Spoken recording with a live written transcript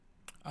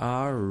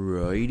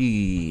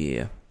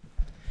Alrighty.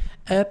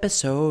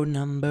 Episode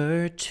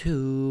number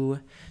 2.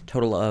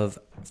 Total of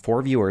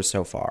 4 viewers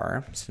so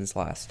far since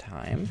last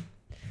time.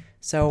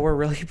 So we're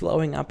really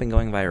blowing up and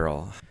going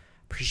viral.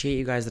 Appreciate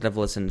you guys that have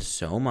listened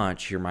so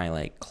much. You're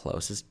my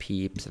closest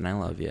peeps and I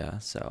love you.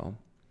 So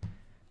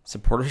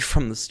supported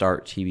from the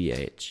start,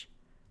 TBH.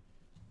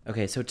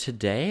 Okay, so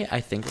today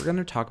I think we're going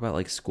to talk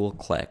about school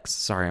cliques.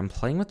 Sorry, I'm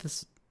playing with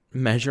this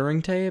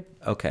measuring tape.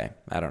 Okay,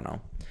 I don't know.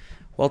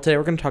 Well, today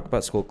we're going to talk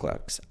about school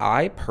cliques.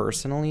 I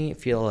personally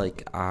feel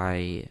like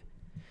I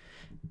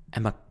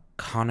am a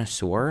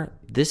connoisseur.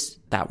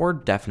 That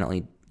word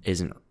definitely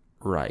isn't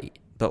right.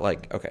 But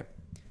okay,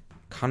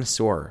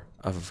 connoisseur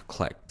of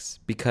cliques,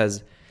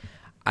 because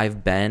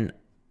I've been,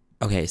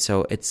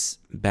 so it's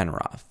been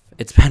rough.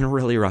 It's been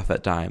really rough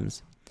at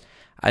times.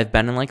 I've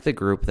been in the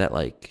group that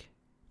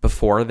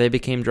before they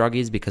became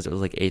druggies, because it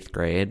was 8th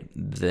grade,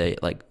 they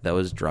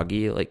those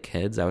druggy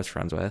kids I was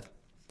friends with.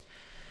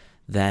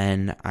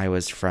 Then I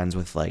was friends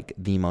with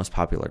the most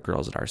popular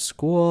girls at our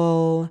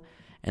school,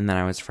 and then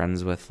I was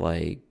friends with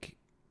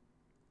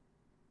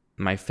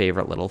my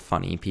favorite little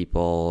funny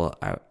people.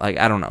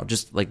 I don't know,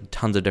 just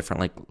tons of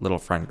different little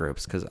friend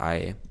groups, because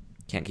I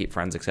can't keep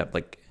friends except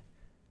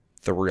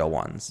the real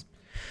ones.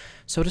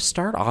 So to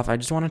start off, I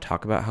just want to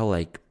talk about how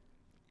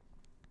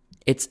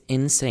it's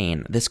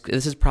insane. This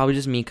is probably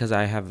just me because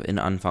I have an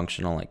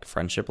unfunctional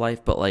friendship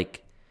life, but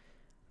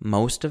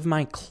most of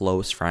my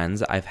close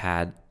friends I've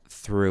had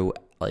through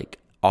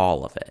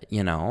all of it,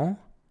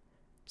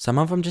 Some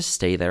of them just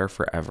stay there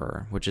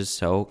forever, which is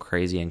so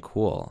crazy and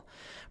cool.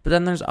 But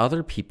then there's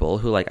other people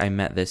who I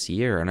met this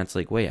year, and it's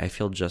wait, I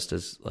feel just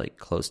as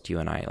close to you,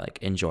 and I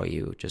enjoy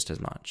you just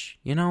as much,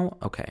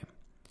 Okay.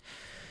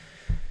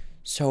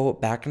 So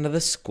back into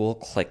the school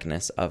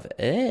cliqueness of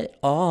it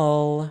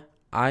all.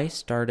 I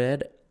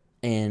started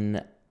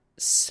in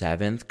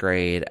 7th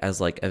grade as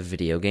a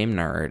video game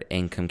nerd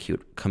in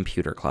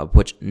computer club,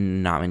 which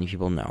not many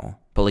people know.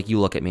 But you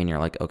look at me and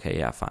you're okay,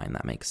 yeah, fine,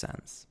 that makes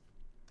sense.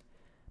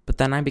 But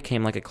then I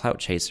became a clout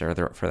chaser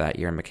for that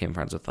year and became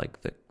friends with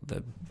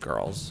the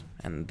girls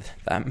and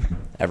them.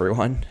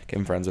 Everyone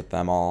became friends with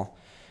them all.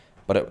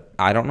 But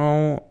I don't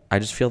know. I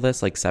just feel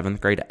this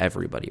 7th grade,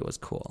 everybody was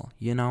cool,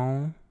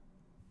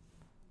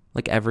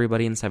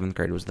 everybody in 7th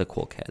grade was the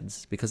cool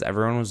kids because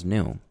everyone was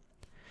new.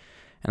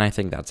 And I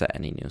think that's at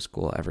any new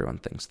school. Everyone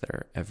thinks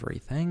they're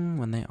everything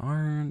when they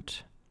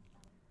aren't.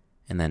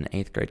 And then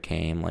 8th grade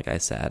came. Like I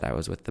said, I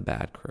was with the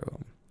bad crew.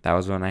 That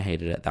was when I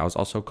hated it. That was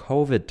also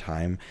COVID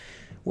time,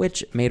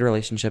 which made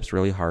relationships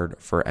really hard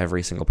for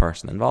every single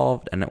person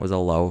involved. And it was a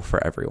low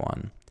for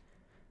everyone.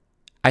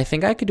 I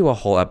think I could do a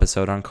whole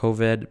episode on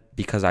COVID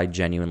because I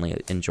genuinely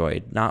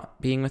enjoyed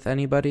not being with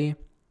anybody.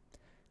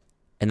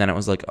 And then it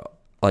was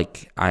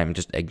I'm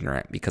just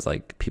ignorant because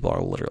people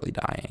are literally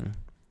dying.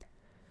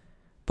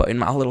 But in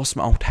my little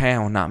small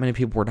town, not many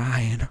people were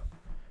dying.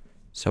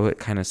 So it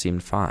kind of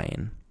seemed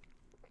fine.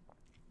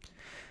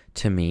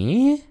 To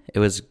me, it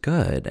was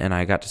good. And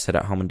I got to sit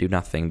at home and do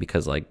nothing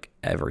because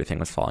everything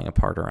was falling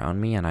apart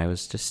around me and I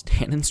was just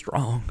standing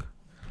strong.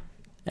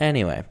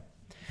 Anyway.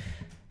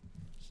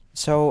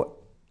 So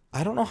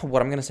I don't know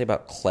what I'm going to say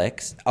about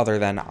cliques other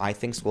than I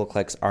think school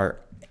cliques are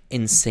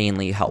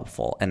insanely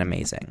helpful and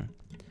amazing.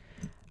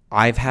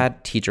 I've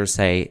had teachers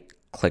say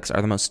cliques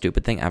are the most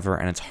stupid thing ever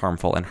and it's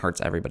harmful and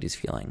hurts everybody's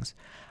feelings.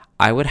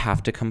 I would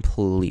have to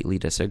completely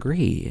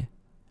disagree.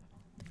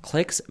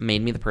 Cliques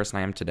made me the person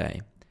I am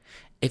today.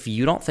 If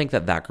you don't think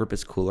that group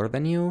is cooler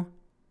than you,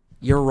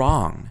 you're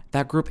wrong.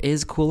 That group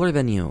is cooler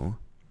than you.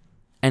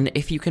 And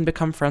if you can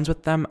become friends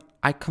with them,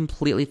 I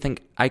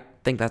think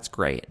that's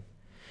great.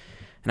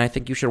 And I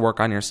think you should work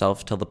on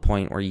yourself till the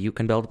point where you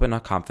can build up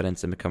enough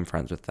confidence and become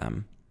friends with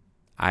them.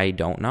 I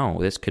don't know.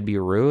 This could be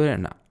rude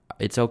and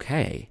it's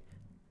okay.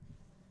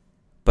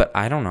 But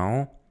I don't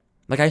know.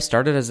 I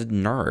started as a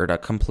nerd, a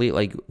complete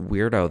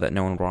weirdo that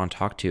no one would want to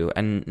talk to.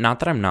 And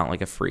not that I'm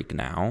not a freak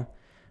now,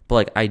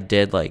 but I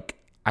did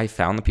I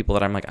found the people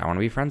that I'm I want to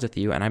be friends with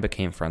you, and I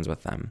became friends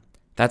with them.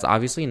 That's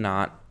obviously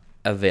not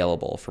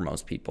available for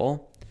most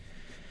people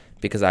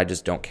because I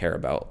just don't care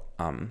about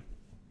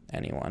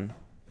anyone,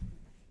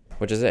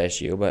 which is an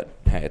issue, but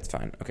hey, it's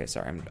fine. Okay,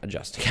 sorry, I'm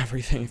adjusting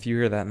everything if you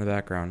hear that in the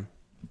background.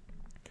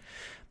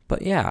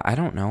 But yeah, I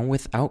don't know.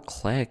 Without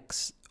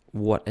cliques,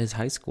 what is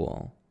high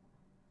school?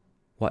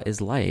 What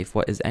is life?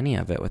 What is any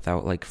of it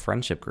without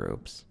friendship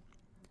groups?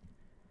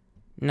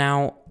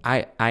 Now,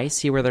 I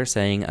see where they're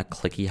saying a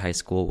cliquey high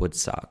school would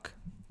suck.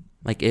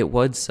 It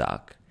would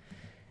suck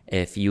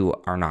if you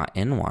are not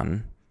in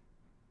one.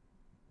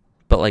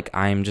 But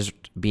I'm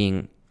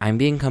being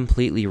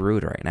completely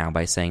rude right now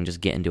by saying just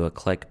get into a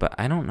clique. But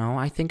I don't know.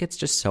 I think it's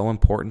just so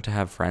important to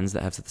have friends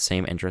that have the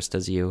same interest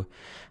as you,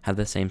 have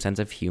the same sense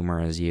of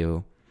humor as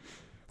you.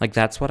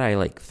 That's what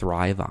I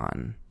thrive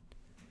on.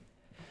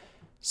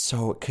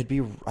 So it could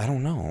be, I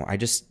don't know. I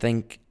just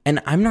think,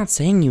 and I'm not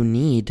saying you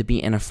need to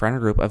be in a friend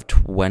group of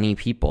 20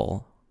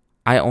 people.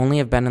 I only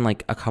have been in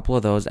a couple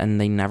of those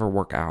and they never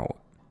work out.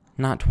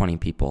 Not 20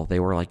 people. They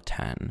were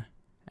 10.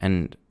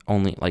 And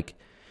only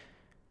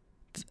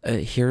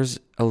Here's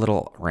a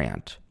little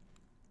rant.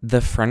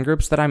 The friend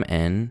groups that I'm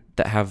in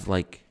that have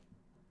like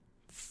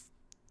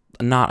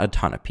not a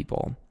ton of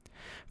people.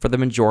 For the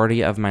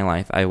majority of my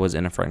life, I was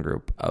in a friend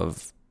group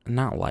of,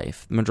 not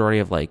life, majority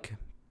of like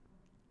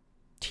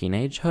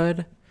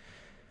teenagehood.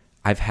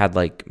 I've had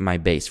like my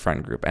base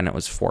friend group and it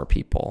was 4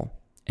 people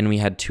and we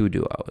had 2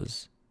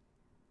 duos.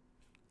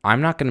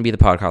 I'm not going to be the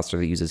podcaster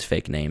that uses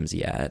fake names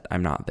yet.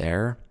 I'm not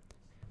there.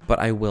 But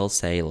I will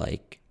say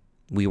like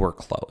we were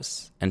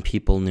close and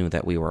people knew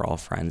that we were all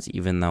friends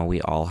even though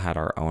we all had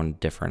our own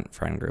different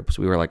friend groups.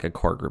 We were like a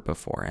core group of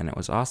 4 and it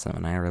was awesome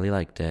and I really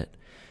liked it.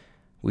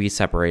 We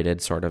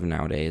separated sort of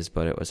nowadays,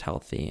 but it was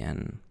healthy.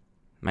 And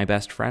my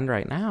best friend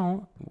right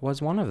now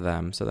was one of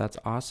them. So that's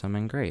awesome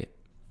and great.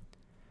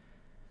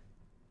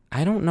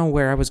 I don't know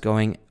where I was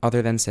going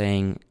other than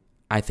saying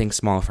I think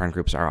small friend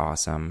groups are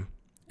awesome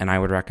and I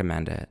would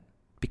recommend it.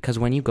 Because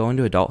when you go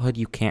into adulthood,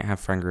 you can't have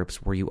friend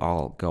groups where you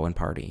all go and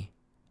party.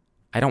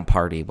 I don't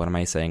party. What am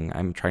I saying?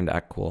 I'm trying to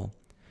act cool.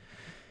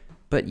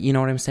 But you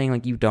know what I'm saying?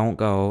 Like you don't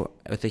go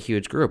with a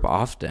huge group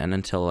often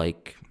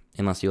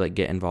unless you like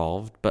get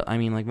involved. But I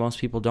mean, like most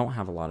people don't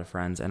have a lot of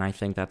friends and I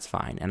think that's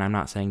fine. And I'm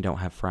not saying don't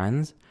have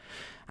friends.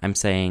 I'm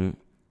saying,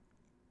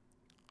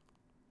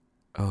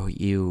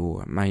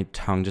 my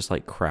tongue just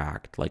like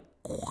cracked, like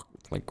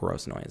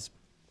gross noise.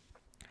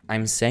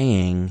 I'm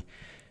saying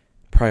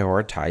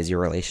prioritize your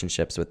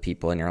relationships with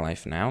people in your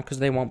life now because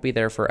they won't be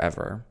there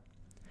forever.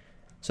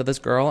 So this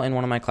girl in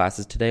one of my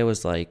classes today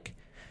was like,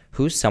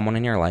 who's someone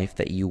in your life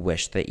that you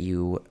wish that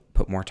you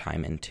put more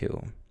time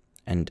into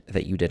and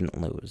that you didn't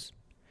lose?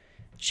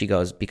 She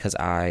goes, because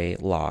I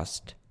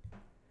lost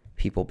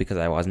people because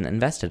I wasn't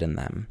invested in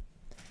them.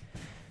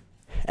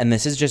 And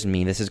this is just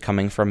me. This is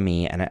coming from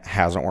me, and it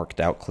hasn't worked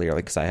out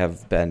clearly because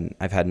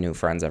I've had new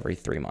friends every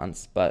 3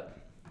 months, but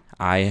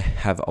I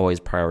have always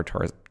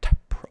prioritized.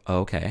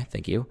 Okay,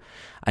 thank you.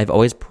 I've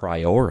always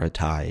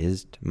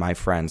prioritized my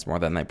friends more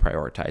than they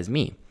prioritize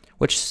me,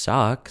 which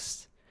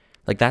sucks.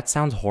 Like that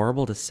sounds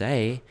horrible to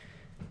say,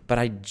 but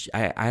I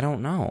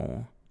don't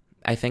know.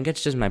 I think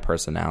it's just my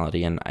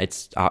personality, and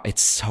it's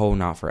so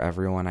not for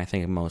everyone. I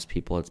think most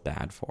people it's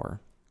bad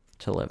for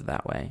to live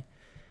that way,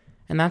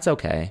 and that's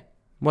okay.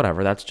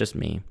 Whatever, that's just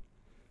me.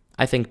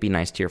 I think be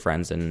nice to your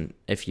friends, and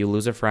if you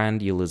lose a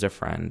friend, you lose a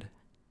friend.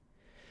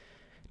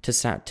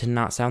 To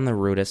not sound the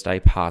rudest I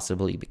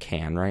possibly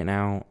can right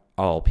now,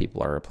 all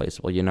people are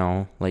replaceable, you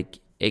know? Like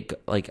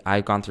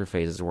I've gone through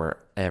phases where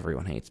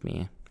everyone hates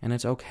me, and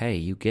it's okay.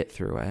 You get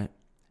through it,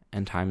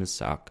 and times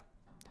suck.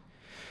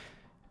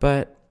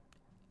 But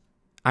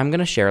I'm going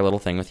to share a little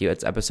thing with you.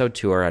 It's episode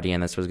 2 already,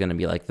 and this was going to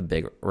be like the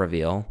big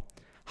reveal.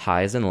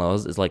 Highs and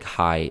lows is like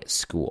high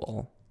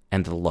school,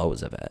 and the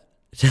lows of it.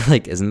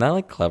 Like, isn't that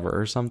like clever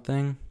or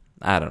something?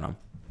 I don't know.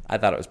 I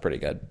thought it was pretty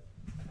good.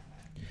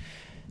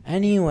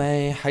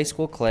 Anyway, high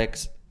school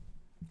cliques.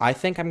 I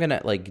think I'm going to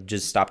like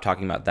just stop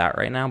talking about that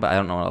right now, but I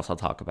don't know what else I'll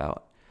talk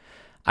about.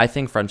 I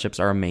think friendships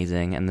are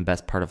amazing and the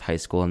best part of high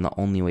school and the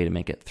only way to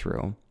make it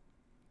through.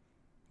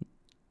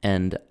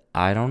 And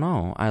I don't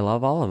know. I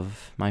love all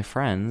of my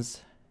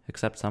friends,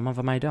 except some of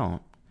them I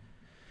don't.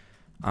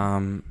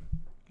 And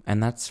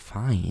that's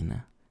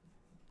fine.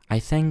 I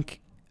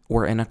think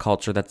we're in a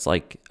culture that's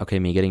like, okay,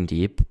 me getting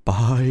deep,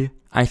 bye.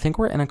 I think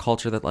we're in a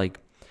culture that like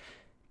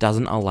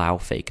doesn't allow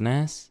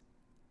fakeness.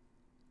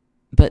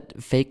 But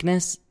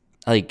fakeness,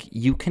 like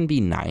you can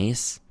be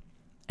nice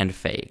and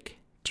fake.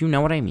 Do you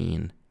know what I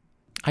mean?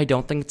 I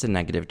don't think it's a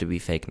negative to be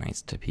fake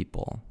nice to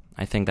people.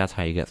 I think that's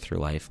how you get through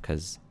life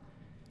because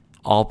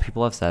all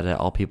people have said it.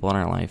 All people in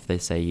our life, they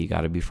say you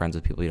got to be friends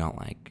with people you don't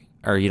like.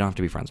 Or you don't have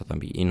to be friends with them,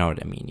 but you know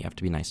what I mean. You have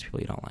to be nice to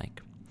people you don't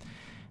like.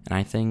 And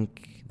I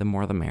think the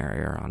more the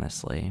merrier,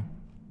 honestly.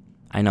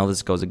 I know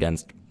this goes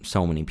against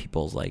so many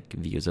people's like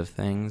views of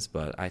things,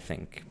 but I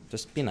think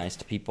just be nice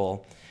to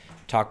people.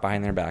 Talk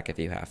behind their back if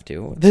you have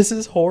to. This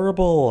is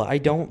horrible.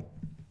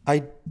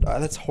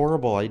 That's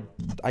horrible.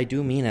 I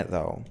do mean it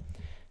though.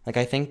 Like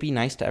I think be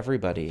nice to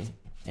everybody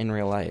in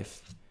real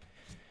life.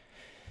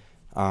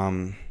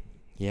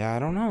 Yeah, I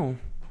don't know.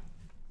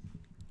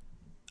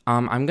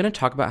 I'm going to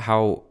talk about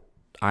how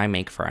I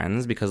make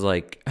friends because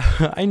like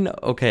I know,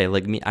 okay,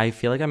 like me, I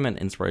feel like I'm an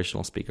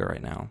inspirational speaker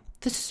right now.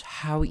 This is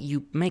how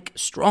you make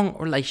strong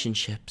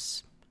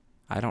relationships.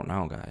 I don't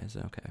know, guys.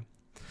 Okay.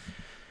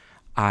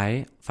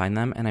 I find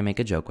them and I make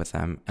a joke with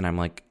them and I'm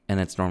like, and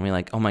it's normally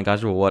like, oh my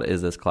gosh, well, what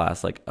is this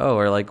class? Like, oh,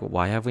 or like,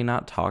 why have we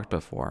not talked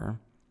before?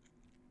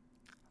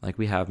 Like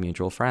we have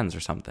mutual friends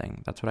or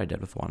something. That's what I did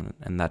with one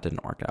and that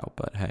didn't work out,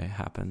 but hey, it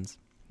happens.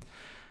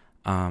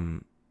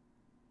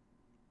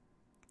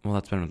 Well,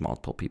 that's been with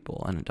multiple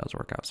people and it does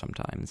work out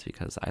sometimes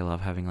because I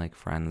love having like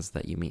friends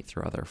that you meet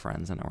through other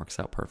friends and it works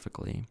out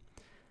perfectly.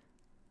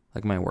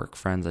 Like my work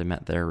friends, I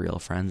met their real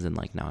friends and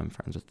like now I'm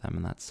friends with them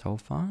and that's so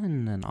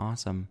fun and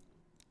awesome.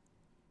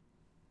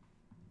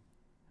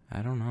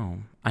 I don't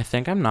know. I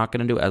think I'm not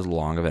going to do as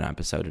long of an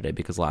episode today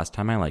because last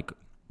time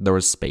there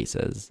was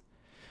spaces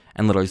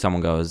and literally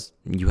someone goes,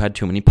 you had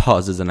too many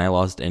pauses and I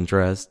lost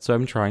interest. So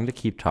I'm trying to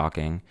keep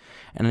talking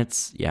and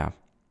yeah,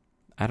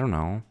 I don't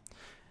know.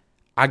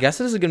 I guess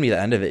this is going to be the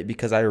end of it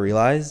because I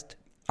realized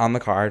on the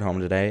car ride home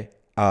today,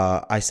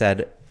 I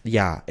said,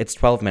 yeah, it's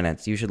 12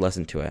 minutes. You should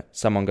listen to it.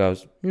 Someone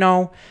goes,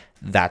 no,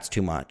 that's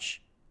too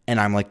much. And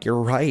I'm like,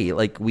 you're right.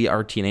 Like, we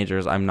are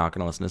teenagers. I'm not going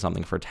to listen to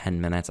something for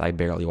 10 minutes. I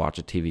barely watch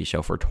a TV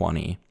show for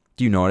 20.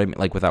 Do you know what I mean?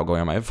 Like, without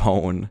going on my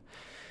phone.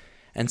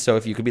 And so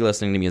if you could be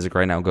listening to music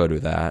right now, go do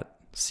that.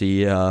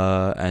 See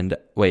ya. And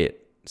wait,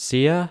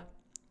 see ya?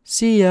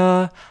 See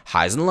ya.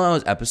 Highs and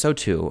Lows, episode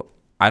 2.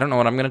 I don't know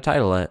what I'm going to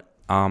title it.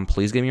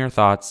 Please give me your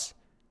thoughts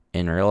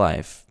in real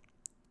life.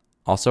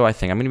 Also, I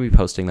think I'm going to be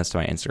posting this to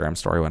my Instagram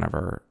story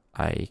whenever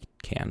I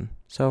can.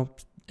 So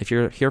if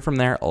you're here from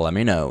there, let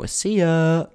me know. See ya.